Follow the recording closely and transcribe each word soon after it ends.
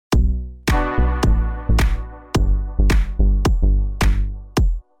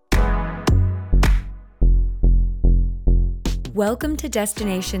Welcome to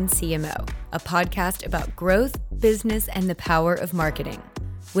Destination CMO, a podcast about growth, business, and the power of marketing.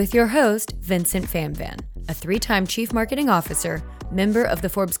 With your host, Vincent Famvan, a 3-time Chief Marketing Officer, member of the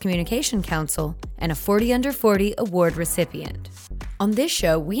Forbes Communication Council, and a 40 Under 40 award recipient. On this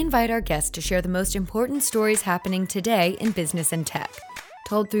show, we invite our guests to share the most important stories happening today in business and tech,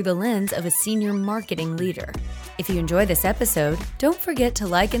 told through the lens of a senior marketing leader. If you enjoy this episode, don't forget to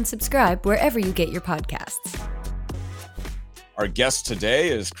like and subscribe wherever you get your podcasts. Our guest today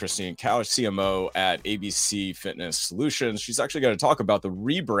is Cristine Kao, CMO at ABC Fitness Solutions. She's actually going to talk about the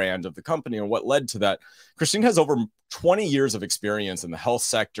rebrand of the company and what led to that. Cristine has over 20 years of experience in the health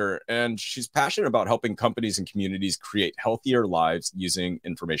sector, and she's passionate about helping companies and communities create healthier lives using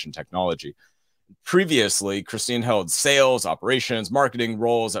information technology. Previously, Cristine held sales, operations, marketing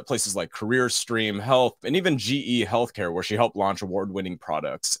roles at places like CareerStream Health and even GE Healthcare, where she helped launch award-winning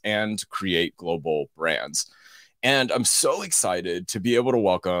products and create global brands. And I'm so excited to be able to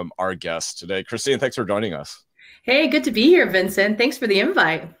welcome our guest today. Cristine, thanks for joining us. Hey, good to be here, Vincent. Thanks for the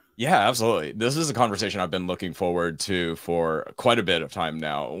invite. Yeah, absolutely. This is a conversation I've been looking forward to for quite a bit of time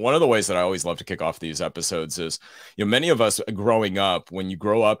now. One of the ways that I always love to kick off these episodes is, many of us growing up, when you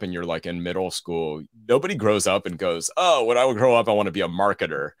grow up and you're like in middle school, nobody grows up and goes, oh, when I grow up, I want to be a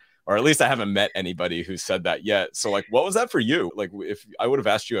marketer. Or at least I haven't met anybody who said that yet. So what was that for you? If I would have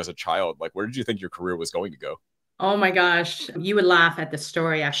asked you as a child, where did you think your career was going to go? Oh my gosh, you would laugh at the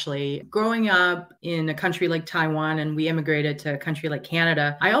story, actually. Growing up in a country like Taiwan, and we immigrated to a country like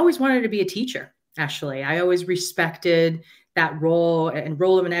Canada, I always wanted to be a teacher, actually. I always respected that role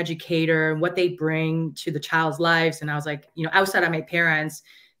of an educator and what they bring to the child's lives. And I was like, outside of my parents,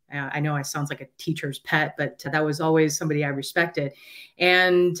 I know I sounds like a teacher's pet, but that was always somebody I respected.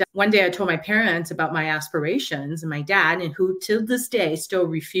 And one day I told my parents about my aspirations, and my dad, and who till this day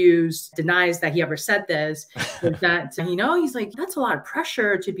still denies that he ever said this, was that, he's like, that's a lot of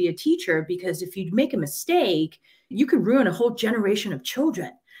pressure to be a teacher, because if you make a mistake, you could ruin a whole generation of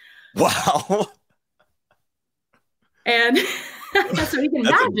children. Wow. And so you can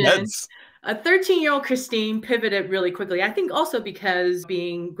imagine. A 13-year-old Cristine pivoted really quickly. I think also because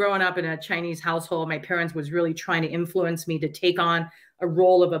growing up in a Chinese household, my parents was really trying to influence me to take on a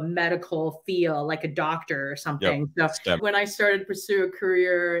role of a medical field, like a doctor or something. Yep. So when I started to pursue a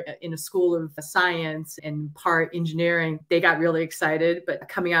career in a school of science and part engineering, they got really excited. But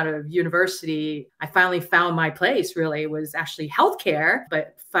coming out of university, I finally found my place. Really, it was actually healthcare,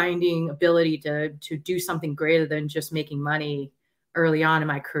 but finding ability to do something greater than just making money early on in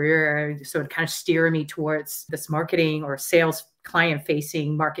my career, so it kind of steered me towards this marketing or sales,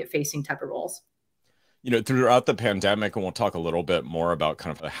 client-facing, market-facing type of roles. Throughout the pandemic, and we'll talk a little bit more about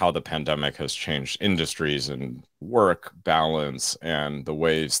kind of how the pandemic has changed industries and work balance and the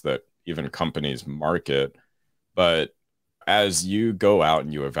ways that even companies market. But as you go out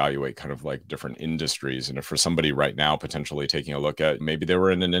and you evaluate kind of different industries, and if for somebody right now potentially taking a look at maybe they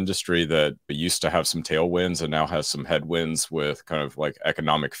were in an industry that used to have some tailwinds and now has some headwinds with kind of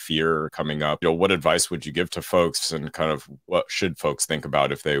economic fear coming up, what advice would you give to folks, and kind of what should folks think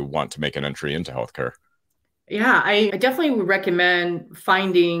about if they want to make an entry into healthcare? Yeah, I definitely would recommend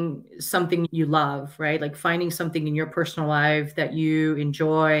finding something you love, right? Finding something in your personal life that you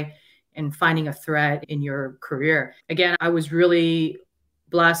enjoy and finding a thread in your career. Again, I was really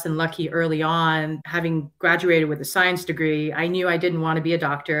blessed and lucky early on, having graduated with a science degree. I knew I didn't want to be a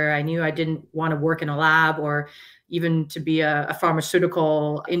doctor. I knew I didn't want to work in a lab or even to be a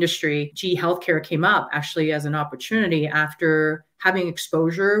pharmaceutical industry. GE Healthcare came up actually as an opportunity after having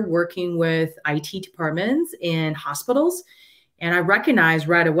exposure working with IT departments in hospitals. And I recognized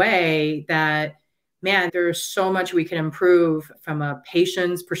right away that, man, there's so much we can improve from a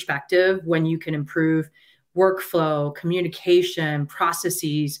patient's perspective when you can improve workflow, communication,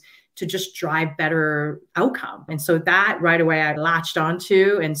 processes to just drive better outcome. And so that right away I latched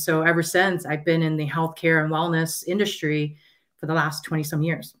onto. And so ever since, I've been in the healthcare and wellness industry for the last 20 some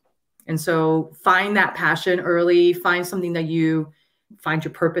years. And so find that passion early, find something that you find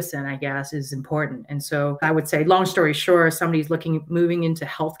your purpose in, I guess, is important. And so I would say, long story short, if somebody's moving into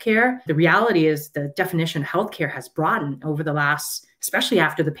healthcare, the reality is the definition of healthcare has broadened over the last, especially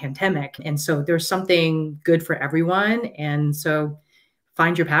after the pandemic. And so there's something good for everyone. And so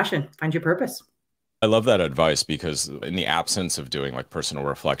find your passion, find your purpose. I love that advice, because in the absence of doing personal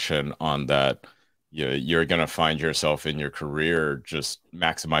reflection on that you're going to find yourself in your career just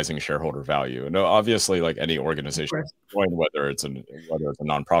maximizing shareholder value. And obviously, like any organization, whether it's a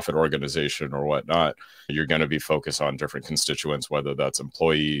nonprofit organization or whatnot, you're going to be focused on different constituents, whether that's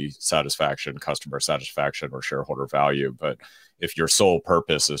employee satisfaction, customer satisfaction, or shareholder value. But if your sole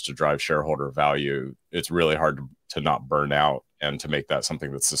purpose is to drive shareholder value, it's really hard to not burn out and to make that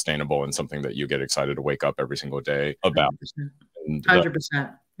something that's sustainable and something that you get excited to wake up every single day about.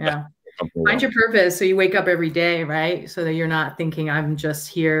 100%. Yeah. Find your purpose so you wake up every day, right? So that you're not thinking I'm just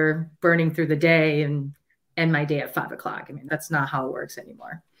here burning through the day and end my day at 5 o'clock. I mean, that's not how it works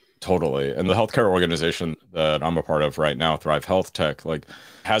anymore. Totally. And the healthcare organization that I'm a part of right now, Thrive Health Tech, like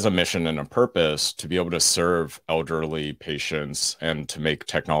has a mission and a purpose to be able to serve elderly patients and to make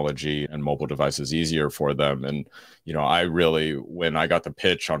technology and mobile devices easier for them. And, I really, when I got the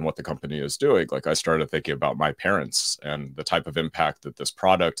pitch on what the company is doing, like I started thinking about my parents and the type of impact that this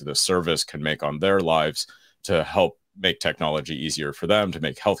product, this service can make on their lives to help make technology easier for them, to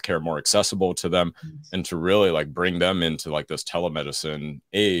make healthcare more accessible to them, and to really like bring them into like this telemedicine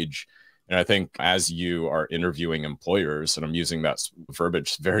age. And I think as you are interviewing employers, and I'm using that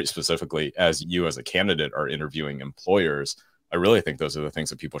verbiage very specifically, as you as a candidate are interviewing employers, I really think those are the things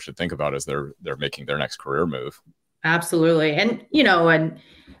that people should think about as they're making their next career move. Absolutely. And, and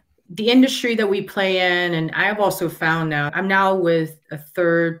the industry that we play in, and I've also found now, I'm now with a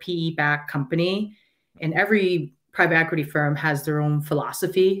third PE-backed company, and every private equity firm has their own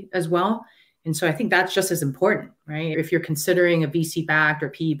philosophy as well. And so I think that's just as important, right? If you're considering a VC-backed or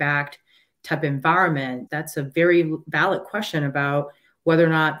PE-backed type environment, that's a very valid question about whether or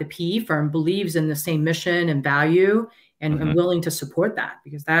not the PE firm believes in the same mission and value and willing to support that,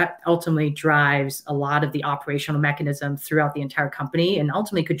 because that ultimately drives a lot of the operational mechanism throughout the entire company and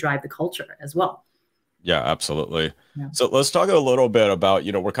ultimately could drive the culture as well. Yeah, absolutely. Yeah. So let's talk a little bit about,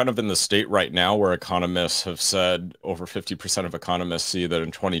 we're kind of in the state right now where economists have said, over 50% of economists see that in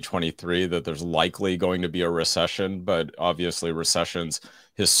 2023 that there's likely going to be a recession, but obviously recessions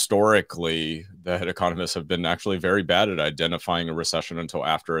historically, that economists have been actually very bad at identifying a recession until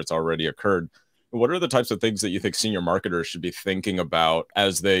after it's already occurred. What are the types of things that you think senior marketers should be thinking about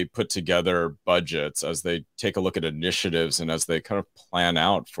as they put together budgets, as they take a look at initiatives, and as they kind of plan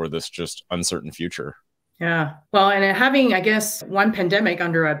out for this just uncertain future? Yeah. Well, and having, I guess, one pandemic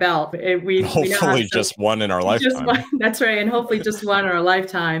under our belt, hopefully just one in our lifetime. That's right. And hopefully just one in our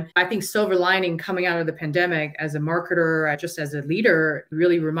lifetime. I think silver lining coming out of the pandemic as a marketer, just as a leader,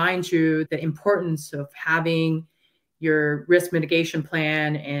 really reminds you the importance of having your risk mitigation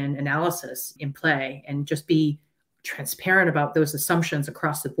plan and analysis in play, and just be transparent about those assumptions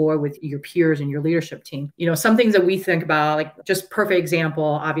across the board with your peers and your leadership team. Some things that we think about, like just perfect example,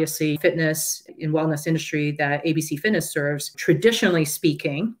 obviously fitness and wellness industry that ABC Fitness serves. Traditionally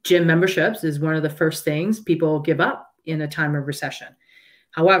speaking, gym memberships is one of the first things people give up in a time of recession.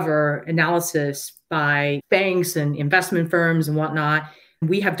 However, analysis by banks and investment firms and whatnot,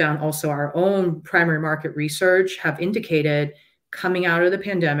 we have done also our own primary market research, have indicated coming out of the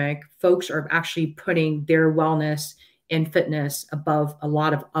pandemic, folks are actually putting their wellness and fitness above a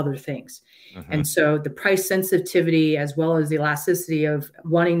lot of other things. And so the price sensitivity, as well as the elasticity of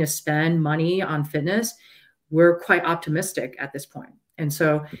wanting to spend money on fitness, we're quite optimistic at this point. And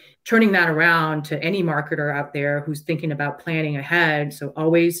so turning that around to any marketer out there who's thinking about planning ahead. So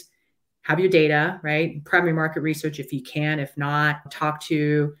always have your data, right? Primary market research if you can. If not, talk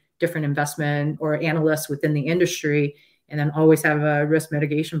to different investment or analysts within the industry, and then always have a risk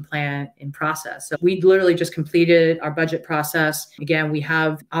mitigation plan in process. So we literally just completed our budget process. Again, we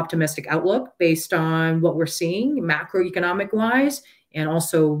have optimistic outlook based on what we're seeing macroeconomic wise, and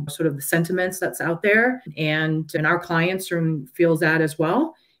also sort of the sentiments that's out there. And our clients feels that as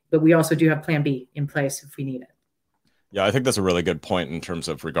well. But we also do have plan B in place if we need it. Yeah, I think that's a really good point in terms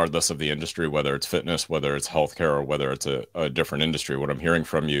of, regardless of the industry, whether it's fitness, whether it's healthcare, or whether it's a different industry, what I'm hearing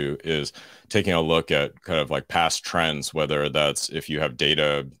from you is taking a look at kind of like past trends, whether that's if you have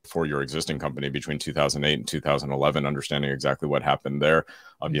data for your existing company between 2008 and 2011, understanding exactly what happened there.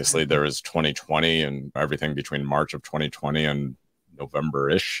 Obviously, there is 2020 and everything between March of 2020 and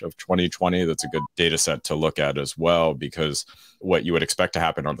November-ish of 2020. That's a good data set to look at as well, because what you would expect to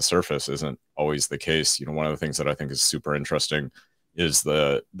happen on the surface isn't always the case. One of the things that I think is super interesting is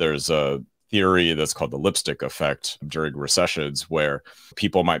there's a theory that's called the lipstick effect during recessions, where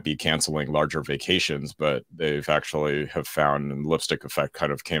people might be canceling larger vacations, but they've actually have found, and the lipstick effect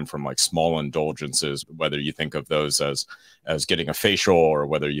kind of came from like small indulgences, whether you think of those as getting a facial, or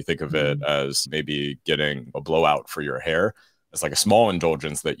whether you think of it as maybe getting a blowout for your hair. as like a small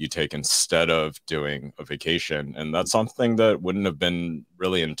indulgence that you take instead of doing a vacation. And that's something that wouldn't have been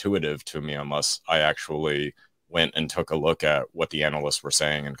really intuitive to me unless I actually went and took a look at what the analysts were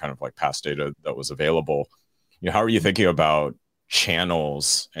saying and kind of like past data that was available. How are you thinking about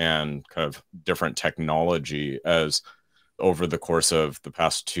channels and kind of different technology as over the course of the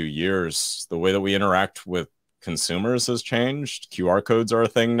past 2 years, the way that we interact with consumers has changed? QR codes are a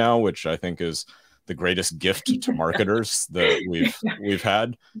thing now, which I think is the greatest gift to marketers that we've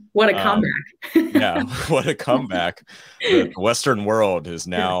had. What a comeback. Yeah, what a comeback. The Western world is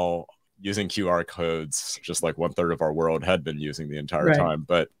now using QR codes, just like 1/3 of our world had been using the entire time.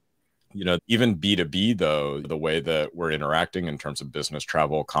 But even B2B, though, the way that we're interacting in terms of business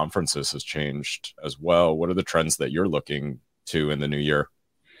travel, conferences has changed as well. What are the trends that you're looking to in the new year?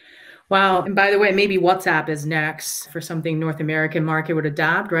 Wow. And by the way, maybe WhatsApp is next for something North American market would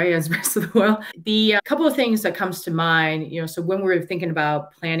adopt, right? As the rest of the world. The couple of things that comes to mind, so when we're thinking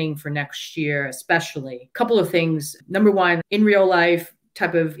about planning for next year, especially, a couple of things. Number one, in real life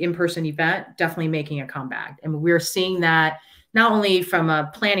type of in-person event, definitely making a comeback. And we're seeing that not only from a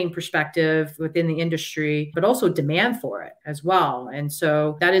planning perspective within the industry, but also demand for it as well. And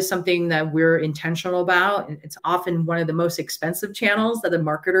so that is something that we're intentional about. And it's often one of the most expensive channels that a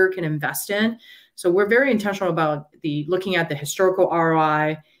marketer can invest in. So we're very intentional about looking at the historical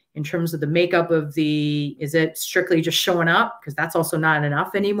ROI in terms of the makeup of is it strictly just showing up? Because that's also not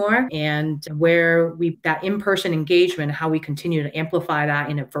enough anymore. And where that in-person engagement, how we continue to amplify that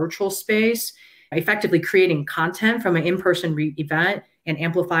in a virtual space, effectively creating content from an in-person event and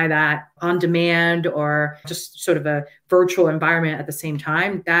amplify that on demand or just sort of a virtual environment at the same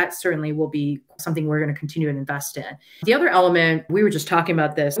time, that certainly will be something we're going to continue to invest in. The other element, we were just talking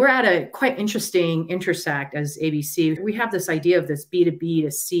about this, we're at a quite interesting intersect as ABC. We have this idea of this B2B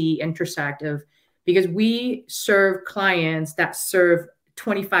to C intersect because we serve clients that serve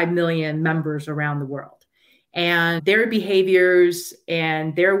 25 million members around the world. And their behaviors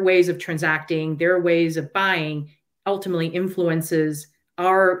and their ways of transacting, their ways of buying ultimately influences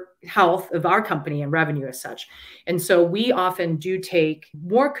our health of our company and revenue as such. And so we often do take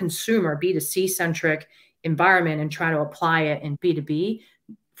more consumer B2C centric environment and try to apply it in B2B.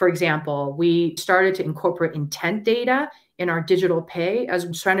 For example, we started to incorporate intent data in our digital pay as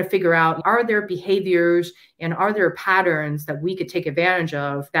we're trying to figure out, are there behaviors and are there patterns that we could take advantage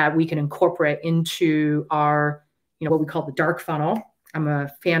of that we can incorporate into our, what we call the dark funnel. I'm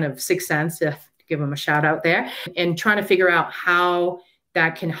a fan of Sixth Sense, to give them a shout out there, and trying to figure out how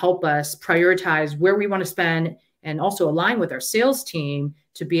that can help us prioritize where we want to spend and also align with our sales team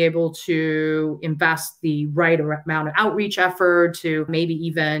to be able to invest the right amount of outreach effort to maybe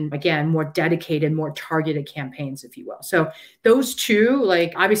even, again, more dedicated, more targeted campaigns, if you will. So those two,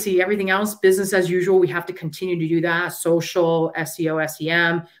 like obviously everything else, business as usual, we have to continue to do that, social, SEO,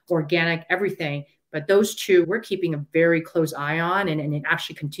 SEM, organic, everything. But those two, we're keeping a very close eye on and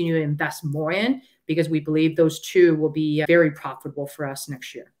actually continue to invest more in because we believe those two will be very profitable for us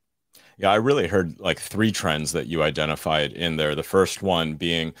next year. Yeah, I really heard like 3 trends that you identified in there. The first one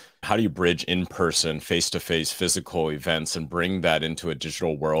being, how do you bridge in-person, face-to-face physical events and bring that into a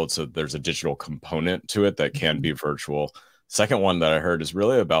digital world so there's a digital component to it that can be virtual? Second one that I heard is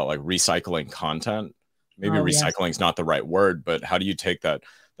really about like recycling content. Maybe recycling is not the right word, but how do you take that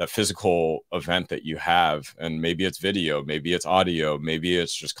physical event that you have, and maybe it's video, maybe it's audio, maybe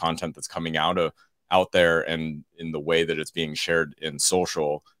it's just content that's coming out there and in the way that it's being shared in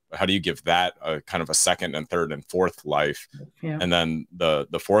social. How do you give that a kind of a second and third and fourth life? Yeah. And then the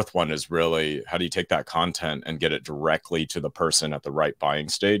fourth one is really, how do you take that content and get it directly to the person at the right buying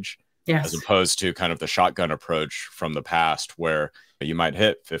stage? Yes. As opposed to kind of the shotgun approach from the past where you might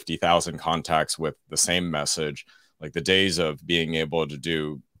hit 50,000 contacts with the same message. Like the days of being able to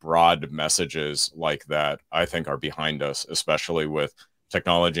do broad messages like that, I think are behind us, especially with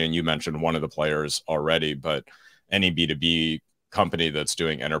technology. And you mentioned one of the players already, but any B2B company that's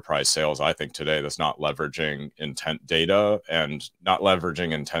doing enterprise sales, I think today, that's not leveraging intent data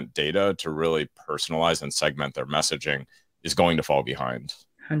to really personalize and segment their messaging is going to fall behind.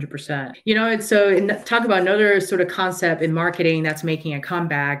 100%. Talk about another sort of concept in marketing that's making a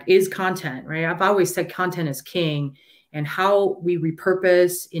comeback is content, right? I've always said content is king, and how we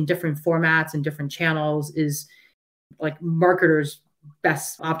repurpose in different formats and different channels is like marketers'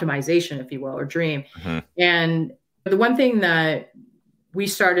 best optimization, if you will, or dream. Mm-hmm. And the one thing that we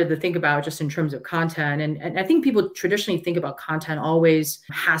started to think about just in terms of content, and I think people traditionally think about content always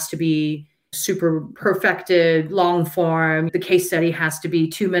has to be super perfected, long form. The case study has to be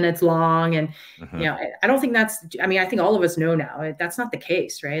 2 minutes long. And, I don't think I think all of us know now that's not the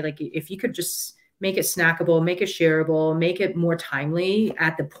case, right? Like if you could just make it snackable, make it shareable, make it more timely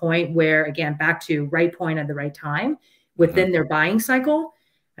at the point where, again, back to right point at the right time within their buying cycle.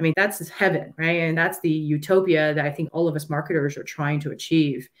 I mean, that's heaven, right? And that's the utopia that I think all of us marketers are trying to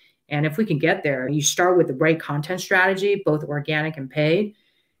achieve. And if we can get there, you start with the right content strategy, both organic and paid.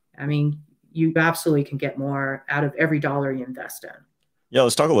 I mean, you absolutely can get more out of every dollar you invest in. Yeah,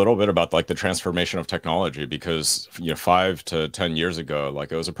 let's talk a little bit about like the transformation of technology, because 5 to 10 years ago,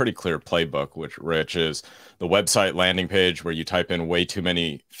 like it was a pretty clear playbook, which is the website landing page where you type in way too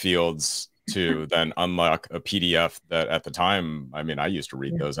many fields to then unlock a PDF that at the time, I mean, I used to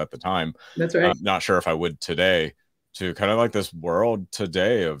read those at the time. That's right. Not sure if I would today, to kind of like this world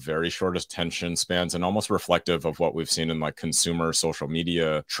today of very short attention spans and almost reflective of what we've seen in like consumer social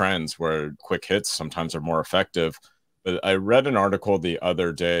media trends where quick hits sometimes are more effective. But I read an article the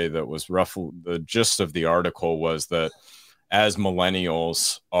other day that was roughly, the gist of the article was that as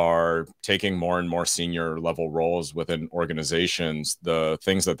millennials are taking more and more senior level roles within organizations, the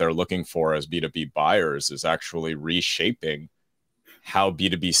things that they're looking for as B2B buyers is actually reshaping how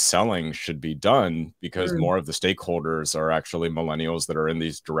B2B selling should be done, because more of the stakeholders are actually millennials that are in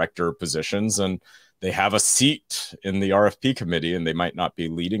these director positions, and they have a seat in the RFP committee, and they might not be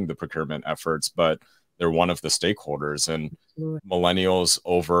leading the procurement efforts, but they're one of the stakeholders. And millennials,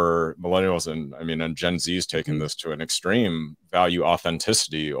 and I mean, and Gen Z's taken this to an extreme, value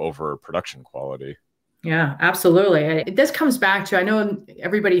authenticity over production quality. Yeah, absolutely. This comes back to, I know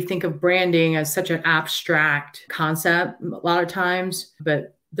everybody think of branding as such an abstract concept a lot of times,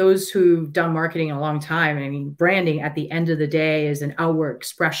 but those who've done marketing a long time, I mean, branding at the end of the day is an outward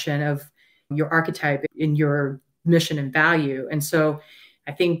expression of your archetype in your mission and value. And so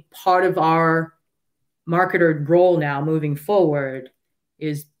I think part of our marketer role now moving forward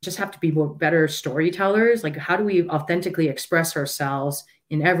is just have to be more better storytellers. Like, how do we authentically express ourselves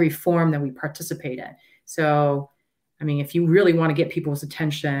in every form that we participate in? So, I mean, if you really want to get people's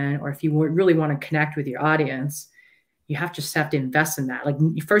attention, or if you really want to connect with your audience, you just have to invest in that. Like,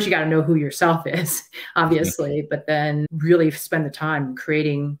 first you got to know who yourself is, obviously, but then really spend the time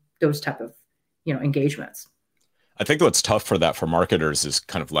creating those type of, engagements. I think what's tough for marketers is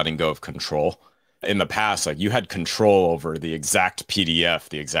kind of letting go of control. In the past, like you had control over the exact PDF,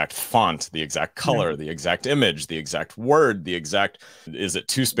 the exact font, the exact color, the exact image, the exact word, is it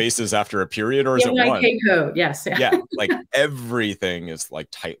 2 spaces after a period, or is it 1? Code, yes. Yeah, like everything is like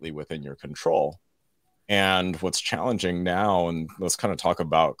tightly within your control. And what's challenging now, and let's kind of talk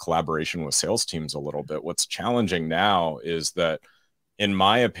about collaboration with sales teams a little bit. What's challenging now is that, in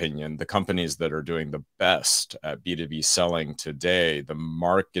my opinion, the companies that are doing the best at B2B selling today, the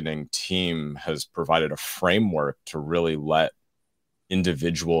marketing team has provided a framework to really let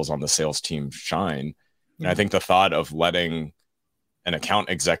individuals on the sales team shine. And I think the thought of letting an account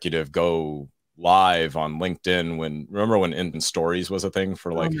executive go live on LinkedIn remember when in stories was a thing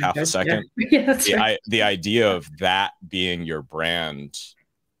for like half a second? Yeah, that's right. The idea of that being your brand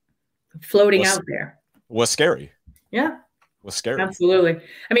floating out there was scary. Yeah. Was scary. Absolutely.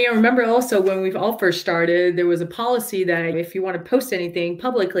 I mean, I remember also when we've all first started, there was a policy that if you want to post anything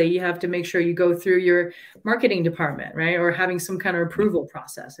publicly, you have to make sure you go through your marketing department, right? Or having some kind of approval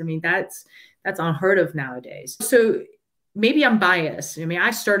process. I mean, that's unheard of nowadays. So maybe I'm biased. I mean, I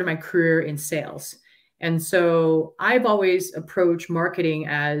started my career in sales. And so I've always approached marketing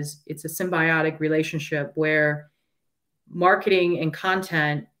as it's a symbiotic relationship where marketing and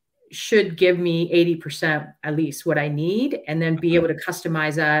content should give me 80% at least what I need, and then be able to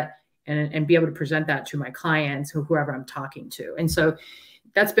customize that and be able to present that to my clients or whoever I'm talking to. And so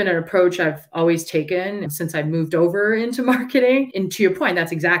that's been an approach I've always taken since I moved over into marketing. And to your point,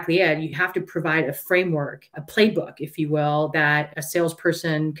 that's exactly it. You have to provide a framework, a playbook, if you will, that a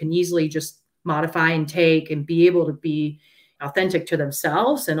salesperson can easily just modify and take and be able to be authentic to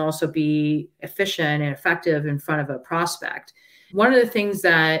themselves and also be efficient and effective in front of a prospect. One of the things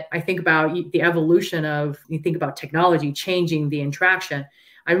that I think about the evolution of, you think about technology changing the interaction.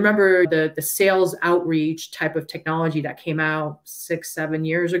 I remember the sales outreach type of technology that came out 6-7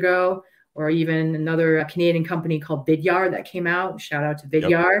 years ago, or even another Canadian company called Vidyard that came out. Shout out to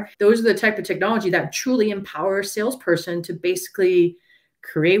Vidyard. Yep. Those are the type of technology that truly empower a salesperson to basically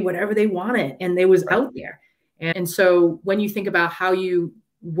create whatever they wanted, and they was out there. And so when you think about how you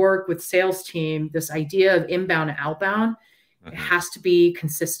work with sales team, this idea of inbound and outbound, it has to be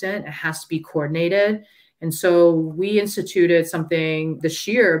consistent. It has to be coordinated. And so we instituted something this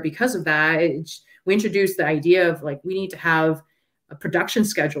year because of that. We introduced the idea of like, we need to have a production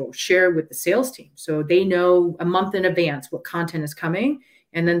schedule shared with the sales team. So they know a month in advance what content is coming.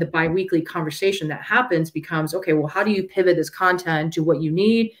 And then the biweekly conversation that happens becomes, okay, well, how do you pivot this content to what you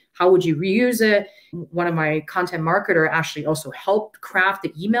need? How would you reuse it? One of my content marketer actually also helped craft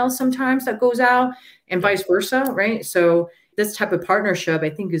the email sometimes that goes out and vice versa, right? So this type of partnership, I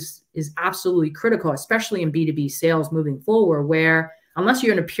think, is absolutely critical, especially in B2B sales moving forward, where unless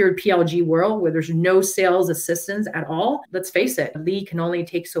you're in a pure PLG world where there's no sales assistance at all, let's face it, a lead can only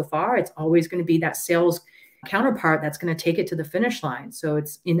take so far. It's always going to be that sales counterpart that's going to take it to the finish line. So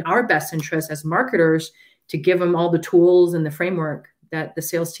it's in our best interest as marketers to give them all the tools and the framework that the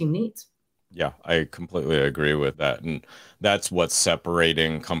sales team needs. Yeah, I completely agree with that. And that's what's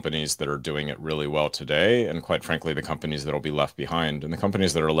separating companies that are doing it really well today, and quite frankly, the companies that will be left behind. And the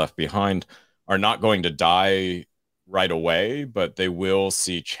companies that are left behind are not going to die right away, but they will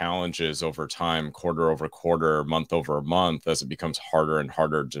see challenges over time, quarter over quarter, month over month, as it becomes harder and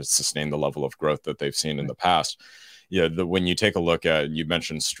harder to sustain the level of growth that they've seen in the past. Yeah, when you take a look at, you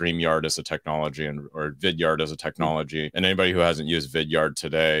mentioned StreamYard as a technology or Vidyard as a technology, and anybody who hasn't used Vidyard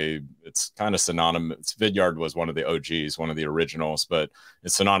today, it's kind of synonymous. Vidyard was one of the OGs, one of the originals, but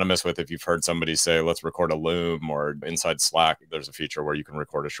it's synonymous with if you've heard somebody say, let's record a Loom, or inside Slack, there's a feature where you can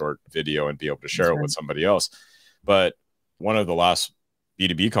record a short video and be able to share it with somebody else. But one of the last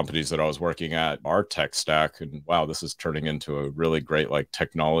B2B companies that I was working at, our tech stack, and wow, this is turning into a really great like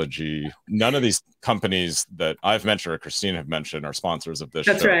technology. None of these companies that I've mentioned or Cristine have mentioned are sponsors of this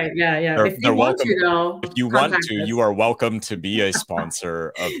show. That's right. Yeah. They're welcome. If you want to, you are welcome to be a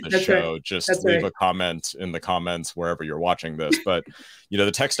sponsor of the show. Right. Just leave a comment in the comments wherever you're watching this. But the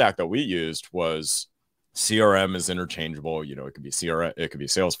tech stack that we used was CRM is interchangeable. It could be CRM, it could be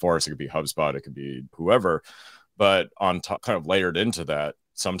Salesforce, it could be HubSpot, it could be whoever. But on top, kind of layered into that,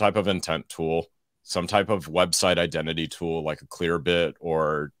 some type of intent tool, some type of website identity tool like a Clearbit,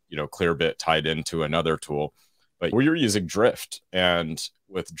 or Clearbit tied into another tool. But we were using Drift, and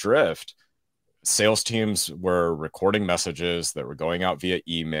with Drift, sales teams were recording messages that were going out via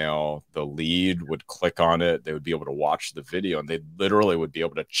email. The lead would click on it, they would be able to watch the video, and they literally would be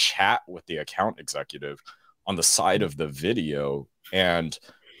able to chat with the account executive on the side of the video, and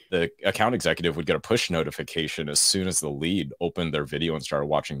the account executive would get a push notification as soon as the lead opened their video and started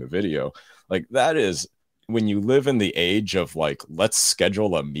watching the video. Like, that is, when you live in the age of like, let's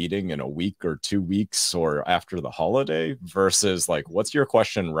schedule a meeting in a week or 2 weeks or after the holiday, versus like, what's your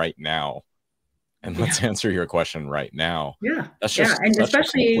question right now? And let's answer your question right now. Yeah. That's just and such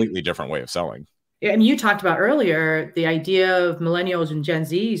especially a completely different way of selling. And you talked about earlier, the idea of millennials and Gen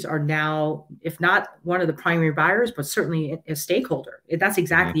Zs are now, if not one of the primary buyers, but certainly a stakeholder. That's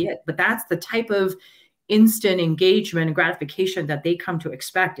exactly it. But that's the type of instant engagement and gratification that they come to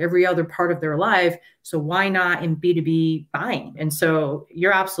expect every other part of their life. So why not in B2B buying? And so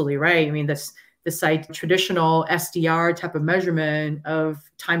you're absolutely right. I mean, this traditional SDR type of measurement of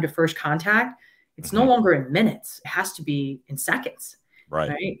time to first contact, it's no longer in minutes. It has to be in seconds.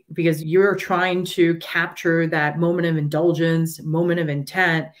 Right. Because you're trying to capture that moment of indulgence, moment of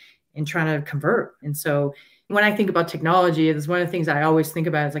intent, and trying to convert. And so when I think about technology, it's one of the things I always think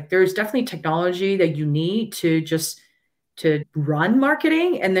about is like, there's definitely technology that you need to run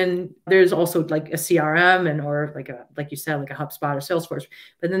marketing. And then there's also like a CRM or like you said, like a HubSpot or Salesforce.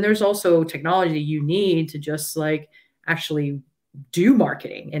 But then there's also technology you need to just like actually do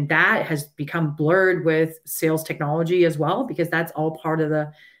marketing. And that has become blurred with sales technology as well, because that's all part of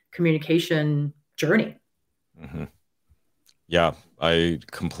the communication journey. Yeah, I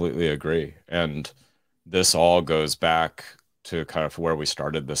completely agree. And this all goes back to kind of where we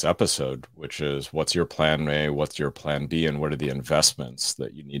started this episode, which is, what's your plan A, what's your plan B, and what are the investments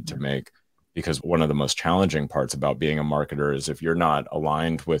that you need to make? Because one of the most challenging parts about being a marketer is if you're not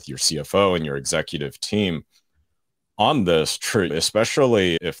aligned with your CFO and your executive team on this,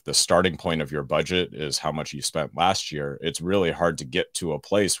 especially if the starting point of your budget is how much you spent last year, it's really hard to get to a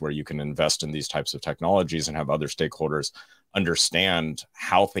place where you can invest in these types of technologies and have other stakeholders understand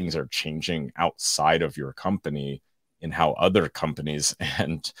how things are changing outside of your company, and how other companies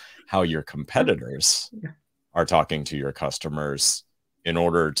and how your competitors are talking to your customers, in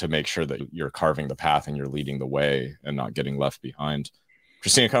order to make sure that you're carving the path and you're leading the way and not getting left behind.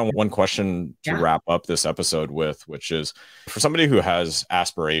 Cristine, kind of one question to wrap up this episode with, which is, for somebody who has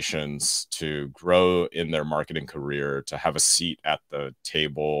aspirations to grow in their marketing career, to have a seat at the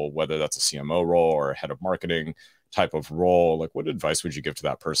table, whether that's a CMO role or a head of marketing type of role, like, what advice would you give to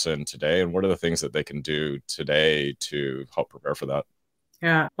that person today? And what are the things that they can do today to help prepare for that?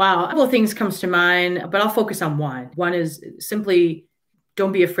 Yeah. Wow. A couple of things comes to mind, but I'll focus on one. One is simply,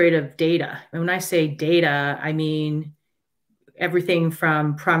 don't be afraid of data. And when I say data, I mean, everything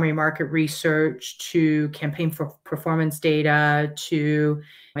from primary market research to campaign for performance data to,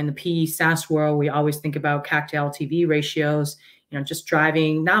 in the PE SaaS world, we always think about CAC to LTV ratios, just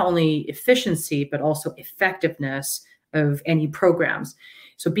driving not only efficiency, but also effectiveness of any programs.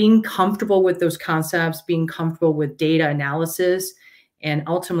 So being comfortable with those concepts, being comfortable with data analysis, and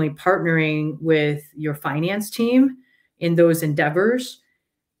ultimately partnering with your finance team in those endeavors,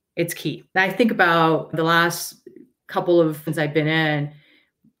 it's key. And I think about the last couple of things I've been in,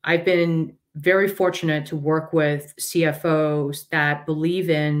 I've been very fortunate to work with CFOs that believe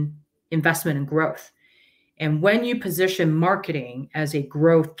in investment and growth. And when you position marketing as a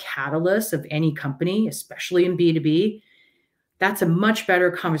growth catalyst of any company, especially in B2B, that's a much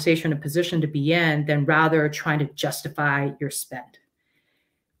better conversation and position to be in than rather trying to justify your spend.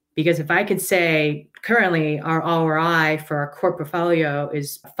 Because if I could say currently our ROI for our core portfolio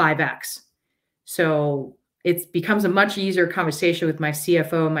is 5x. So it becomes a much easier conversation with my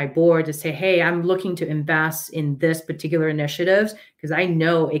CFO and my board to say, hey, I'm looking to invest in this particular initiatives because I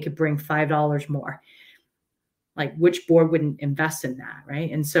know it could bring $5 more. Like, which board wouldn't invest in that,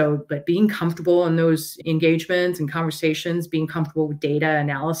 right? And so, but being comfortable in those engagements and conversations, being comfortable with data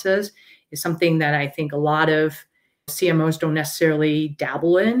analysis is something that I think a lot of CMOs don't necessarily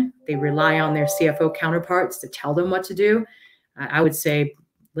dabble in. They rely on their CFO counterparts to tell them what to do. I would say,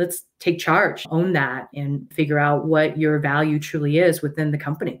 let's take charge, own that, and figure out what your value truly is within the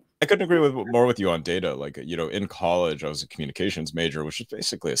company. I couldn't agree more with you on data. Like, in college, I was a communications major, which is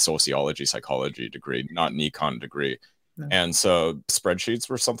basically a sociology, psychology degree, not an econ degree. No. And so spreadsheets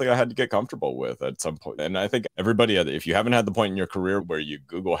were something I had to get comfortable with at some point. And I think everybody, if you haven't had the point in your career where you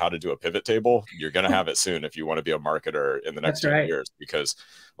Google how to do a pivot table, you're going to have it soon if you want to be a marketer in the next 10 years, because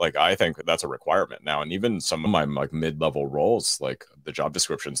I think that's a requirement now. And even some of my mid-level roles, the job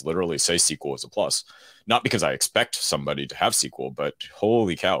descriptions literally say SQL is a plus. Not because I expect somebody to have SQL, but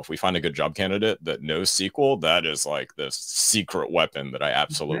holy cow, if we find a good job candidate that knows SQL, that is this secret weapon that I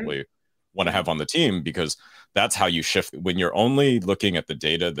absolutely want to have on the team, because that's how you shift. When you're only looking at the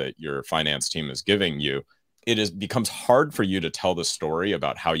data that your finance team is giving you, becomes hard for you to tell the story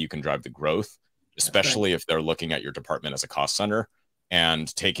about how you can drive the growth, especially if they're looking at your department as a cost center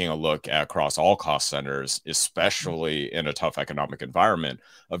and taking a look across all cost centers, especially in a tough economic environment,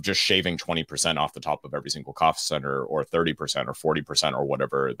 of just shaving 20% off the top of every single cost center, or 30% or 40% or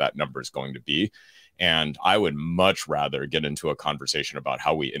whatever that number is going to be. And I would much rather get into a conversation about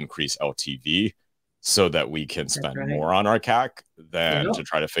how we increase LTV so that we can spend more on our CAC than to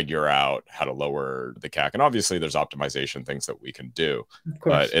try to figure out how to lower the CAC. And obviously there's optimization things that we can do,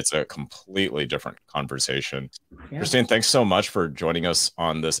 but it's a completely different conversation. Cristine, thanks so much for joining us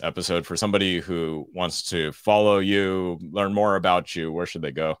on this episode. For somebody who wants to follow you, learn more about you, where should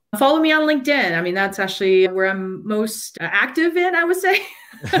they go? Follow me on LinkedIn. I mean, that's actually where I'm most active in, I would say,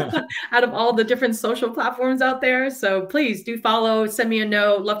 out of all the different social platforms out there. So please do follow, send me a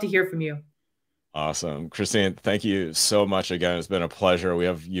note. Love to hear from you. Awesome. Cristine, thank you so much again. It's been a pleasure. We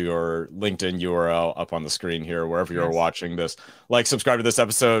have your LinkedIn URL up on the screen here, wherever you're watching this. Subscribe to this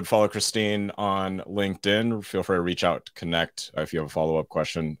episode, follow Cristine on LinkedIn. Feel free to reach out to connect if you have a follow-up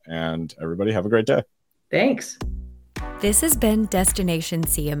question. And everybody have a great day. Thanks. This has been Destination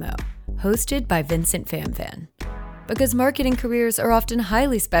CMO, hosted by Vincent Famvan. Because marketing careers are often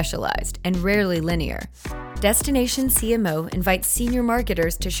highly specialized and rarely linear, Destination CMO invites senior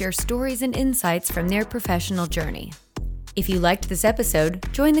marketers to share stories and insights from their professional journey. If you liked this episode,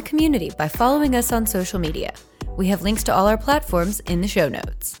 join the community by following us on social media. We have links to all our platforms in the show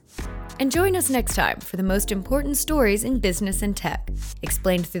notes. And join us next time for the most important stories in business and tech,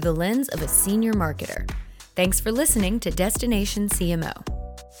 explained through the lens of a senior marketer. Thanks for listening to Destination CMO.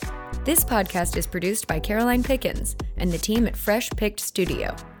 This podcast is produced by Caroline Pickens and the team at Fresh Picked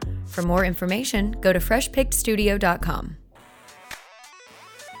Studio. For more information, go to freshpickedstudio.com.